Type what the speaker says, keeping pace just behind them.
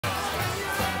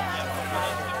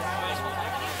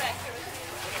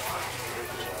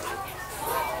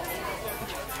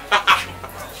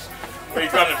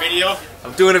put on a video?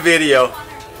 I'm doing a video.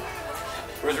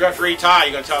 Where's referee Todd?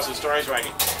 You gonna tell us some stories, right?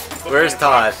 Where's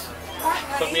Todd?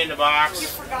 Put me in the box. You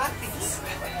forgot these.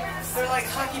 They're like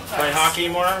hockey pucks. Play hockey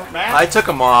more, Matt? I took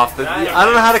them off. I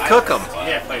don't know how to cook them.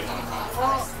 Yeah, play one.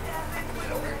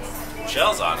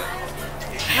 Shells on it.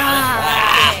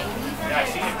 Yeah, I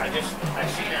seen it. I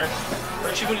seen her.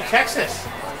 Where'd she go to Texas?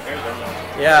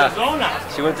 Yeah. Arizona.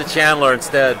 She went to Chandler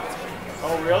instead.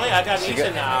 Oh, really? I got these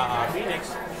in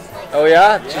Phoenix. Oh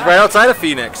yeah? She's right outside of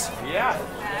Phoenix. Yeah.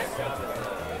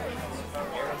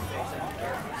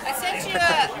 I sent you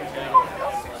a...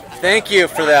 Thank you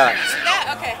for that.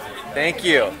 Yeah, okay. Thank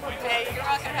you. Okay, you're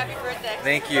welcome. Happy birthday.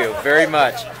 Thank you very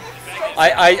much.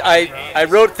 I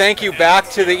wrote thank you back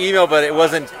to the email, but it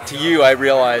wasn't to you, I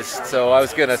realized. So I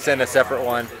was going to send a separate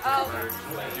one.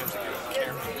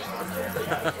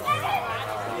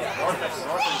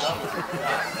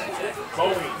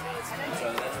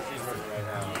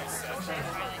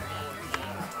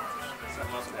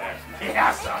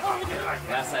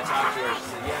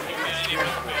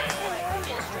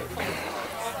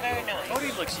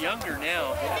 Cody looks younger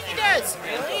now. He does.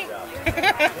 Really?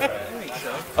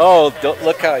 Oh,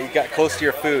 look how you got close to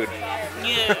your food.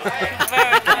 Yeah.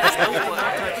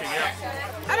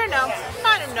 I don't know.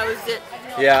 Kind of knows it.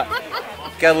 Yeah.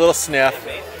 Got a little sniff.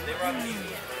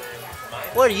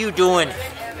 What are you doing?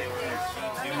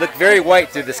 You look very white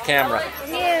through this camera.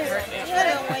 Yeah.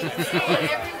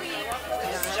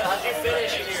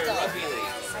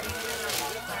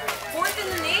 Fourth in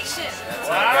the nation.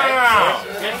 Wow.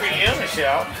 Good for you,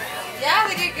 Michelle. Yeah,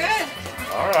 we did good.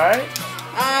 All right.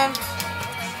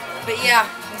 But yeah.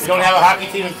 You don't have a hockey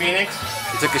team in Phoenix?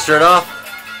 You took your shirt off?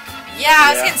 Yeah,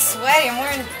 I was getting sweaty. I'm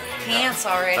wearing pants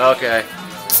already. Okay.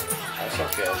 That's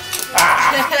okay.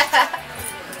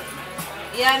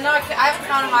 Yeah, no, I haven't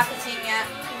found a hockey team yet.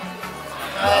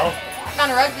 No. I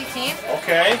found a rugby team.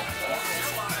 Okay.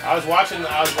 I was watching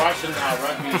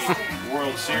Rugby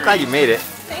World Series. Glad you made it.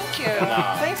 Thank you.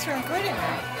 Thanks for including me.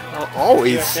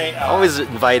 Always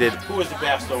invited. Who was the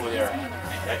best over there?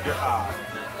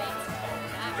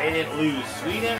 They didn't lose. Sweden